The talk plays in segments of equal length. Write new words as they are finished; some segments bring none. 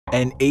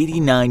An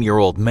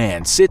 89-year-old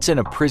man sits in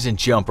a prison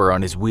jumper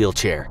on his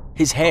wheelchair.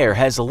 His hair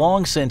has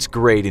long since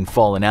grayed and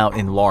fallen out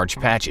in large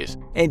patches.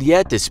 And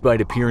yet,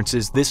 despite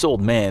appearances, this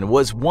old man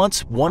was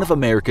once one of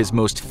America's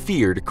most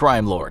feared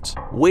crime lords.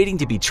 Waiting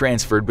to be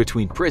transferred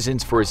between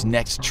prisons for his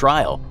next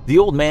trial, the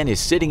old man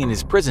is sitting in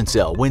his prison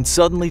cell when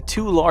suddenly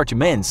two large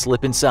men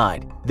slip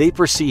inside. They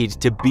proceed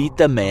to beat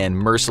the man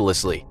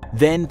mercilessly.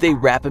 Then they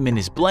wrap him in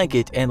his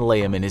blanket and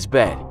lay him in his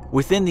bed.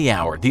 Within the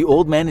hour, the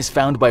old man is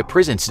found by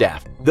prison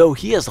staff, though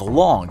he has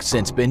long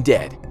since been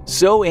dead.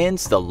 So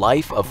ends the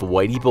life of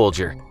Whitey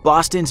Bulger,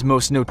 Boston's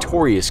most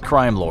notorious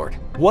crime lord.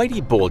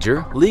 Whitey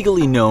Bulger,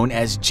 legally known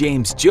as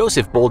James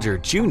Joseph Bulger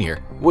Jr.,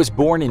 was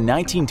born in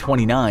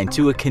 1929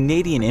 to a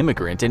Canadian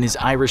immigrant and his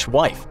Irish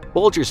wife.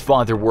 Bulger's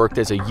father worked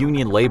as a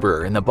union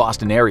laborer in the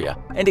Boston area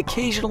and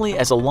occasionally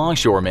as a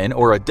longshoreman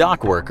or a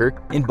dock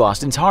worker in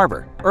Boston's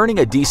harbor. Earning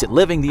a decent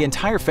living, the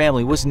entire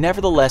family was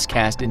nevertheless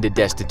cast into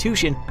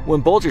destitution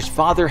when Bulger's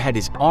father had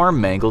his arm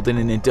mangled in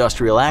an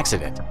industrial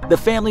accident. The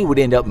family would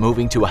end up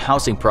moving to a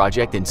housing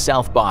project in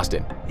South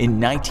Boston in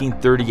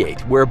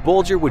 1938, where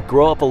Bulger would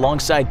grow up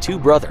alongside two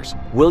brothers,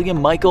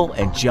 William Michael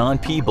and John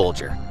P.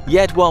 Bulger.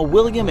 Yet while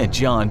William and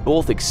John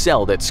both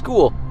excelled at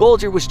school,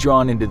 Bulger was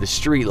drawn into the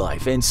street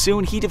life, and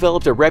soon he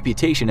developed a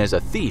reputation as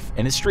a thief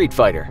and a street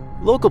fighter.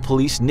 Local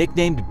police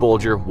nicknamed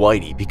Bulger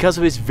Whitey because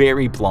of his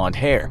very blonde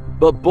hair,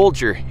 but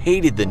Bulger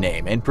hated the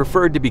name and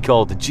preferred to be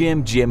called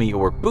Jim, Jimmy,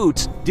 or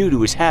Boots due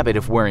to his habit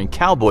of wearing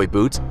cowboy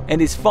boots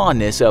and his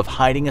fondness of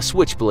hiding a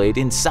switchblade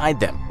inside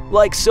them.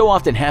 Like so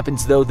often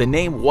happens though, the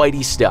name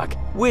Whitey stuck,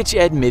 which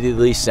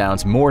admittedly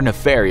sounds more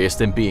nefarious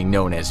than being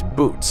known as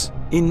Boots.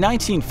 In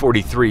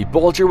 1943,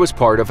 Bulger was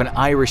part of an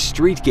Irish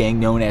street gang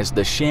known as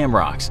the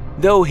Shamrocks,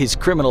 though his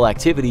criminal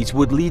activities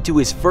would lead to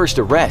his first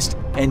arrest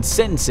and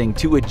sentencing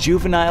to a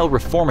juvenile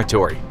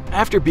reformatory.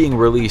 After being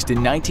released in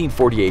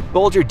 1948,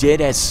 Bulger did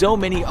as so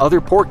many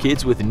other poor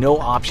kids with no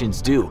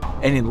options do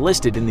and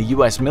enlisted in the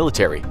U.S.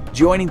 military,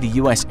 joining the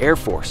U.S. Air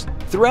Force.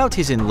 Throughout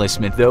his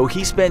enlistment, though,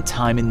 he spent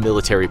time in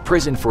military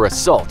prison for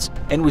assaults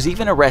and was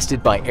even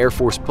arrested by Air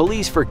Force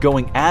police for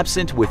going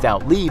absent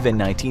without leave in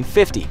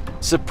 1950.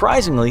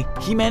 Surprisingly,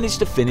 he managed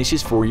to finish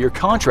his 4-year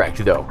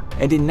contract though,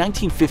 and in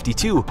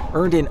 1952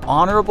 earned an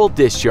honorable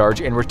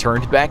discharge and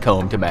returned back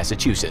home to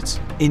Massachusetts.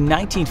 In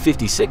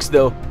 1956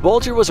 though,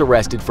 Bulger was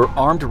arrested for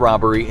armed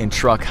robbery and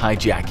truck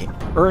hijacking,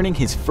 earning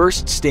his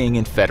first sting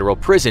in federal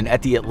prison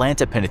at the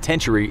Atlanta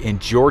Penitentiary in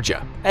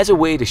Georgia. As a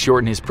way to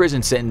shorten his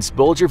prison sentence,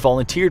 Bulger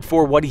volunteered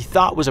for what he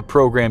thought was a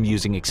program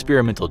using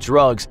experimental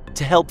drugs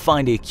to help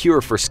find a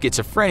cure for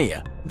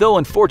schizophrenia. Though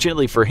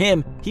unfortunately for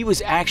him, he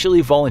was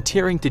actually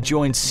volunteering to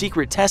join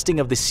secret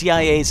testing of the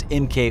CIA's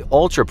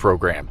MK-Ultra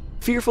program.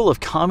 Fearful of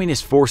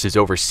communist forces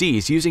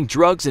overseas using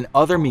drugs and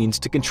other means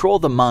to control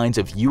the minds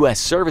of U.S.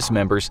 service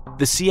members,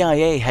 the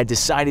CIA had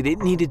decided it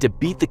needed to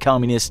beat the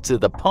communists to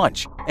the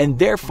punch, and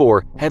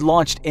therefore had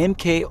launched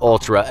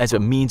MK-Ultra as a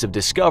means of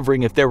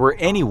discovering if there were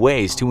any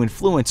ways to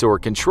influence or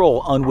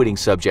control unwitting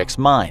subjects'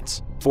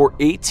 minds. For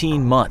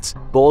 18 months,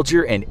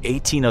 Bulger and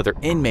 18 other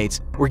inmates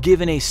were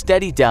given a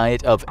steady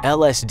diet of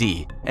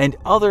LSD and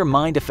other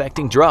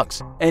mind-affecting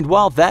drugs. And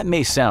while that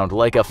may sound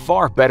like a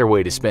far better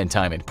way to spend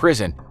time in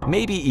prison,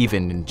 maybe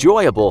even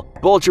enjoyable,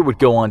 Bulger would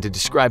go on to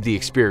describe the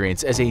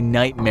experience as a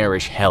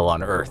nightmarish hell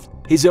on earth.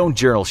 His own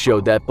journal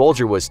showed that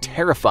Bulger was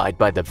terrified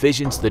by the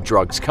visions the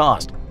drugs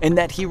caused, and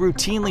that he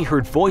routinely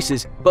heard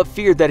voices but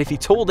feared that if he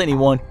told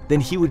anyone,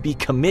 then he would be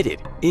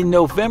committed. In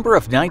November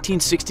of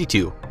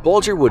 1962,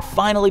 Bulger would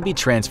finally be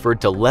transferred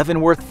to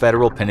Leavenworth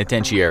Federal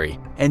Penitentiary,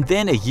 and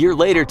then a year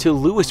later to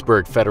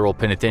Lewisburg Federal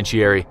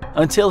Penitentiary,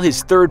 until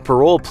his third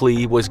parole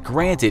plea was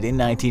granted in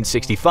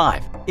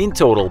 1965. In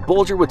total,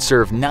 Bulger would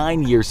serve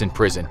 9 years in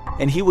prison,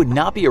 and he would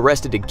not be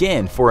arrested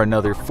again for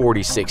another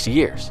 46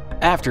 years.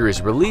 After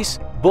his release,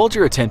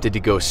 Bulger attempted to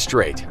go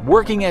straight,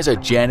 working as a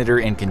janitor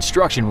and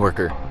construction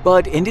worker,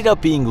 but ended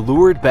up being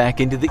lured back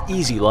into the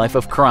easy life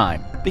of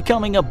crime,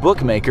 becoming a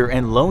bookmaker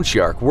and loan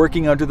shark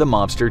working under the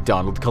mobster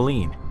Donald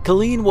Colleen.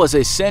 Colleen was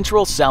a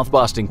central South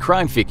Boston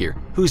crime figure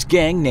whose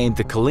gang, named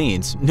the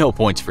Colleens, no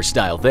points for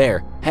style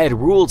there, had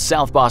ruled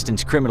South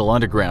Boston's criminal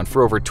underground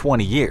for over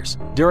 20 years.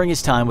 During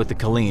his time with the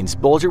Colleens,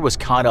 Bulger was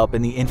caught up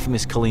in the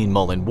infamous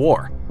Colleen-Mullen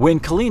War, when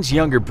Colleen's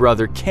younger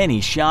brother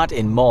Kenny shot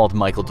and mauled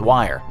Michael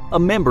Dwyer, a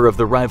member of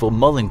the rival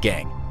Mullen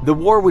gang. The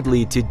war would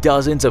lead to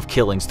dozens of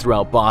killings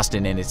throughout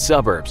Boston and its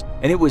suburbs,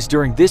 and it was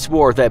during this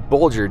war that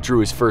Bulger drew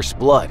his first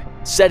blood.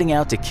 Setting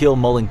out to kill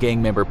Mullen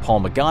gang member Paul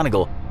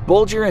McGonigal,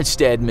 Bulger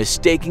instead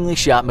mistakenly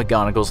shot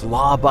McGonigal's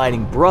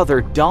law-abiding brother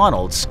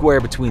Donald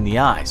square between the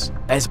eyes.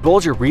 As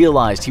Bulger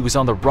realized he was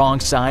on the wrong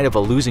side of a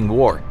losing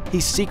war,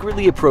 he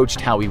secretly approached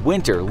Howie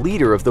Winter,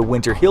 leader of the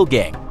Winter Hill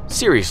Gang.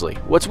 Seriously,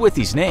 what's with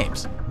these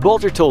names?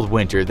 Bulger told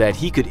Winter that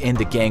he could end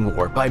the gang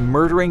war by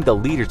murdering the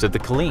leaders of the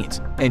Colleens,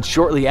 and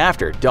shortly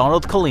after,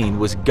 Donald Colleen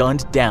was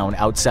gunned down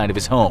outside of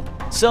his home.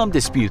 Some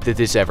dispute that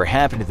this ever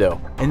happened though,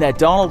 and that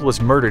Donald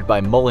was murdered by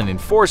Mullen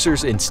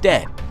enforcers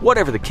instead.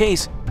 Whatever the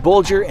case,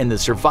 Bulger and the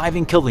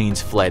surviving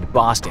Colleens fled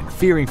Boston,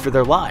 fearing for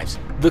their lives.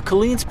 The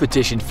Colleens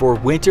petitioned for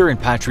Winter and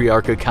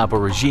Patriarcha Capo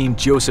Regime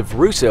Joseph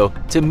Russo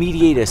to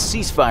mediate a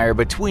ceasefire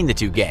between the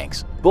two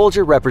gangs.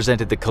 Bulger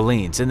represented the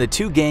Colleens, and the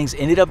two gangs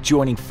ended up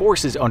joining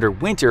forces under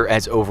Winter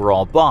as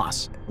overall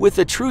boss. With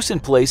a truce in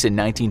place in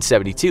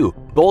 1972,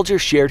 Bulger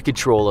shared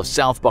control of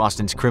South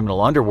Boston's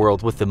criminal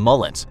underworld with the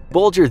Mullins.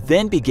 Bulger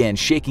then began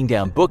shaking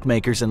down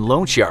bookmakers and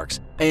loan sharks,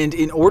 and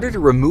in order to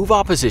remove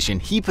opposition,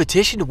 he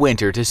petitioned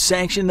Winter to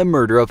sanction the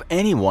murder of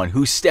anyone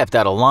who stepped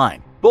out of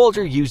line.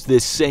 Bulger used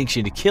this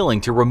sanctioned killing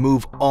to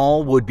remove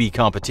all would-be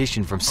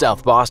competition from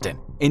South Boston.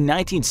 In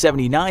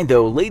 1979,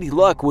 though, Lady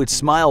Luck would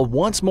smile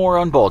once more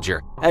on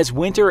Bulger, as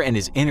Winter and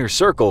his inner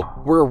circle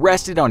were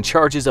arrested on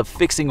charges of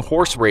fixing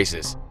horse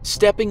races.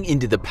 Stepping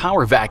into the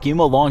power vacuum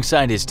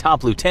alongside his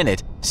top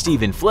lieutenant,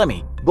 Stephen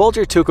Flemmi,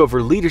 Bulger took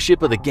over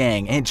leadership of the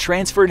gang and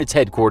transferred its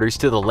headquarters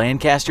to the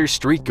Lancaster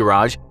Street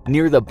Garage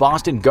near the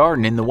Boston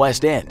Garden in the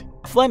West End.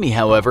 Flemmi,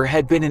 however,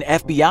 had been an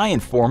FBI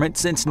informant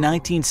since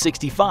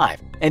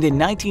 1965, and in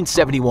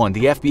 1971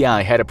 the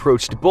FBI had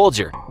approached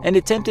Bulger and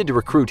attempted to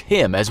recruit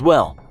him as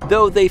well,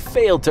 though they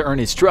failed to earn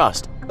his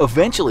trust.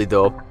 Eventually,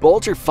 though,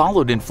 Bulger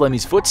followed in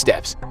Flemmi's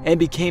footsteps and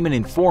became an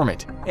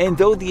informant, and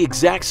though the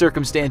exact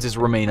circumstances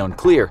remain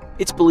unclear,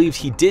 it's believed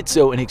he did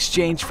so in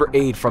exchange for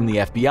aid from the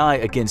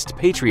FBI against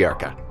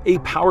Patriarcha, a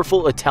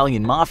powerful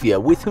Italian mafia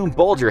with whom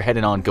Bulger had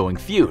an ongoing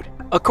feud.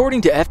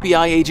 According to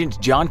FBI agent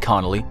John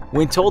Connolly,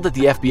 when told that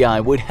the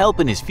FBI would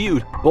help in his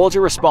feud, Bulger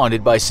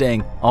responded by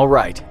saying,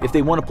 "Alright, if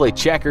they want to play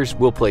checkers,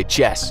 we'll play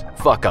chess.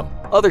 Fuck 'em."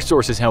 Other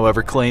sources,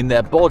 however, claim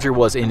that Bulger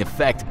was in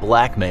effect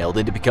blackmailed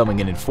into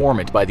becoming an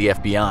informant by the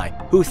FBI,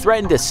 who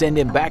threatened to send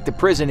him back to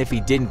prison if he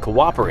didn't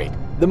cooperate.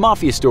 The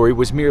mafia story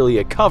was merely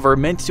a cover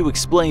meant to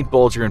explain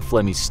Bulger and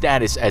Flemmi's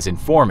status as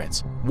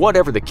informants.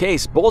 Whatever the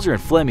case, Bulger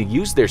and Flemmi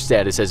used their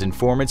status as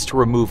informants to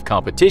remove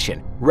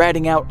competition,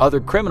 ratting out other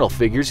criminal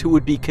figures who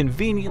would be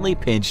conveniently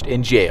pinched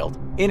and jailed.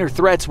 Inner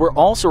threats were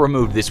also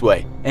removed this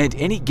way, and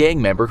any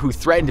gang member who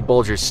threatened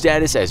Bulger's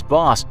status as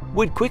boss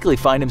would quickly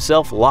find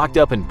himself locked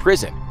up in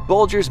prison.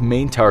 Bulger's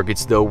main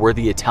targets, though, were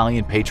the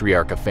Italian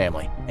Patriarcha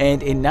family,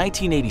 and in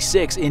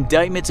 1986,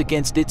 indictments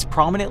against its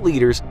prominent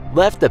leaders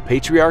left the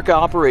Patriarcha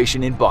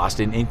operation in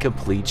Boston in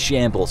complete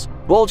shambles.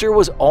 Bulger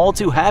was all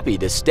too happy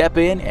to step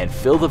in and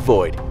fill the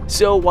void.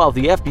 So while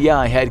the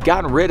FBI had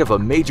gotten rid of a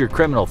major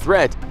criminal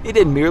threat, it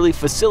had merely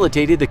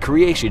facilitated the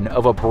creation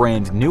of a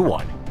brand new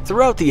one.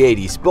 Throughout the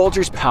 80s,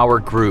 Bulger's power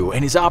grew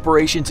and his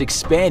operations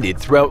expanded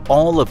throughout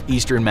all of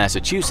eastern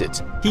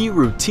Massachusetts. He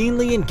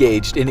routinely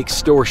engaged in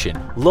extortion,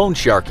 loan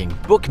sharking,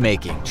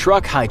 bookmaking,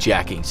 truck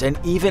hijackings, and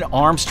even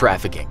arms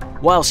trafficking.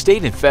 While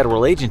state and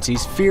federal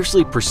agencies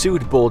fiercely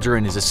pursued Bulger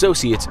and his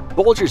associates,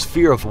 Bulger's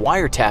fear of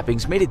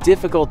wiretappings made it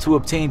difficult to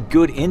obtain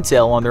good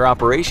intel on their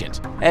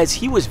operations, as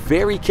he was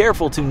very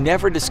careful to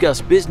never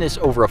discuss business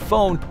over a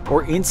phone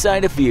or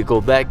inside a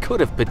vehicle that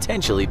could have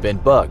potentially been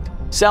bugged.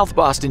 South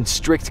Boston's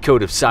strict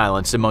code of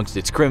silence amongst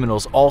its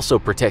criminals also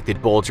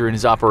protected Bulger and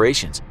his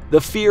operations. The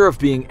fear of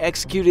being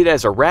executed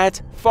as a rat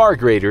far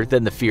greater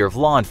than the fear of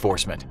law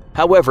enforcement.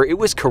 However, it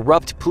was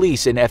corrupt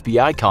police and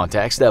FBI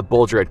contacts that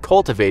Bulger had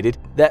cultivated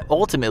that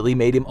ultimately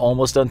made him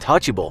almost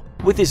untouchable,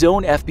 with his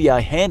own FBI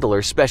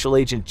handler, Special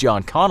Agent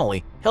John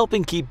Connolly,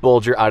 helping keep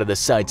Bulger out of the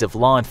sights of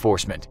law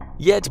enforcement.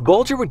 Yet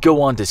Bulger would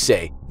go on to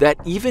say that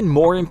even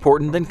more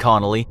important than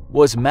Connolly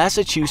was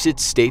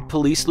Massachusetts State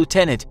Police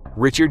Lieutenant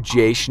Richard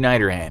J.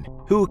 Schneiderhan,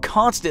 who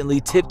constantly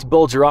tipped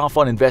Bulger off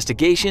on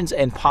investigations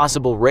and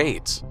possible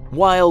raids.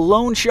 While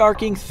loan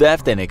sharking,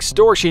 theft, and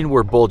extortion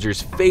were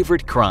Bulger's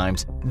favorite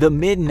crimes, the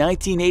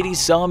mid-1980s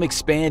saw him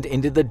expand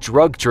into the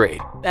drug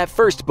trade. At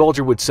first,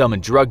 Bulger would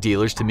summon drug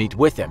dealers to meet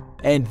with him,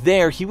 and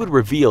there he would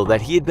reveal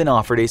that he had been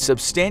offered a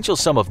substantial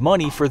sum of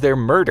money for their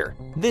murder.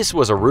 This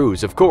was a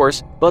ruse, of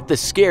course, but the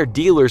scared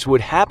dealers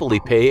would happily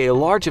pay a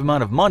large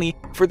amount of money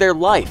for their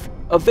life.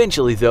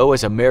 Eventually, though,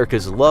 as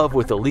America's love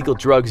with illegal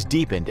drugs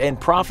deepened and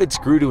profits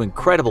grew to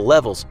incredible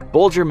levels,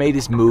 Bulger made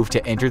his move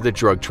to enter the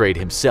drug trade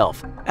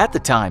himself. At the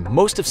time,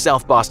 most of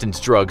South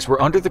Boston's drugs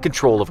were under the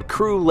control of a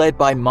crew led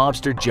by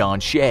mobster John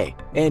Shea,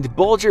 and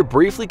Bulger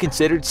briefly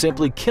considered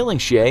simply killing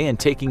Shea and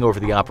taking over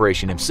the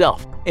operation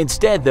himself.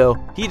 Instead, though,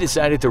 he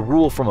decided to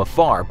rule from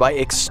afar by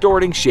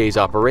extorting Shea's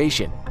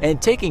operation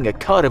and taking a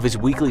cut of his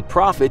weekly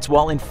profits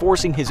while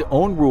enforcing his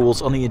own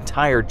rules on the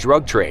entire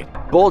drug trade.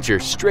 Bulger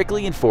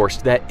strictly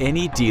enforced that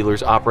any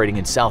dealers operating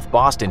in South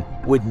Boston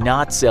would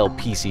not sell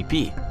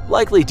PCP,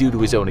 likely due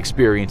to his own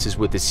experiences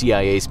with the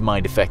CIA's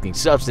mind-affecting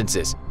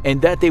substances,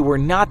 and that they were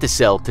not to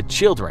sell to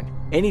children.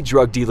 Any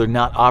drug dealer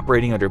not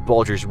operating under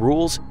Bulger's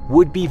rules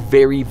would be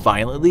very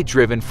violently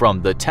driven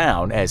from the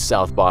town, as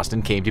South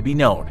Boston came to be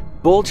known.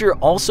 Bulger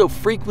also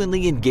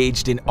frequently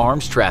engaged in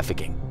arms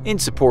trafficking in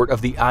support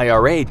of the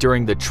IRA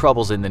during the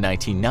Troubles in the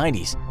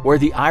 1990s, where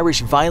the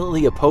Irish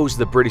violently opposed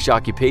the British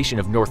occupation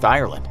of North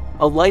Ireland.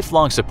 A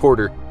lifelong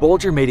supporter,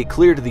 Bulger made it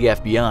clear to the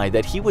FBI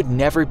that he would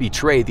never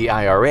betray the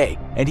IRA,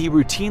 and he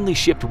routinely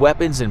shipped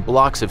weapons and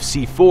blocks of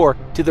C4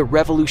 to the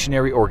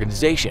revolutionary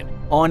organization.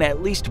 On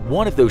at least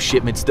one of those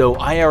shipments, though,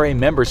 IRA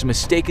members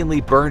mistakenly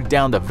burned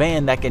down the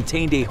van that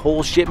contained a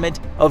whole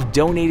shipment of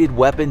donated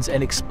weapons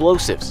and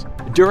explosives.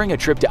 During a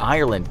trip to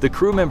Ireland, the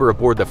crew member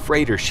aboard the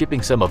freighter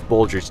shipping some of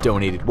Bulger's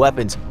donated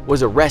weapons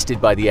was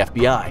arrested by the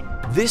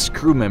FBI. This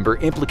crew member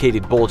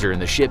implicated Bulger in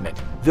the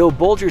shipment, though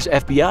Bulger's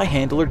FBI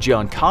handler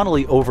John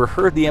Connolly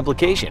overheard the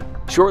implication.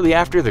 Shortly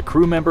after, the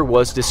crew member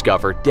was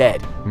discovered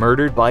dead,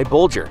 murdered by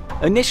Bulger.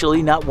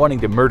 Initially not wanting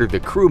to murder the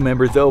crew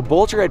member, though,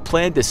 Bulger had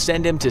planned to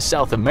send him to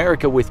South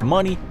America with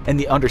money and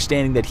the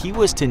understanding that he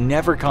was to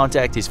never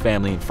contact his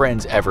family and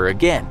friends ever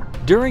again.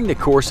 During the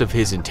course of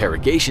his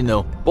interrogation,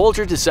 though,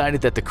 Bulger decided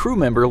that the crew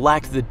member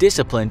lacked the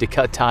discipline to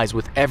cut ties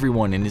with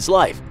everyone in his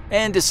life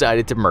and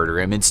decided to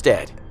murder him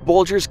instead.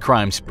 Bulger's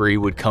crime spree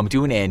would come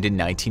to an end in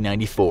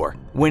 1994,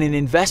 when an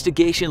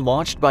investigation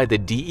launched by the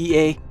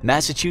DEA,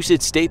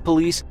 Massachusetts State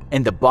Police,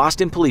 and the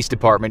Boston Police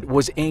Department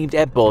was aimed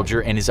at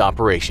Bulger and his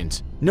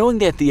operations. Knowing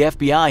that the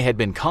FBI had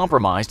been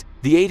compromised,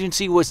 the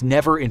agency was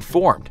never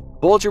informed.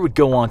 Bulger would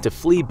go on to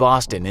flee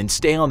Boston and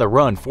stay on the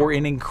run for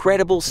an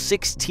incredible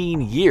 16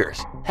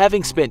 years,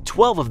 having spent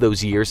 12 of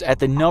those years at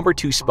the number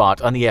 2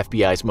 spot on the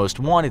FBI's most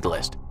wanted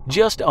list,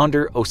 just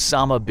under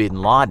Osama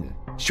bin Laden.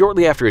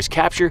 Shortly after his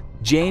capture,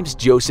 James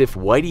Joseph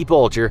Whitey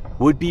Bulger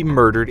would be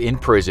murdered in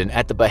prison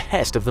at the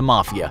behest of the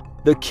mafia,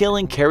 the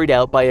killing carried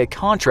out by a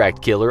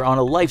contract killer on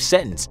a life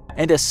sentence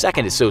and a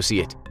second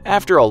associate.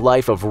 After a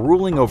life of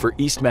ruling over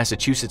East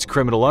Massachusetts'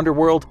 criminal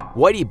underworld,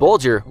 Whitey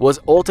Bulger was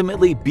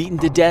ultimately beaten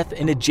to death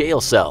in a jail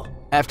cell.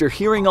 After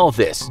hearing all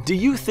this, do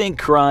you think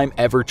crime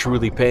ever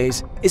truly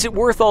pays? Is it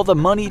worth all the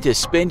money to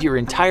spend your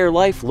entire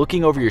life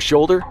looking over your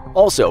shoulder?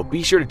 Also,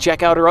 be sure to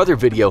check out our other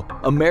video,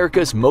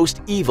 America's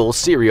Most Evil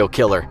Serial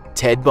Killer,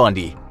 Ted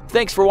Bundy.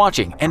 Thanks for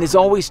watching, and as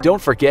always,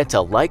 don't forget to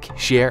like,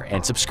 share,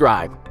 and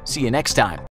subscribe. See you next time.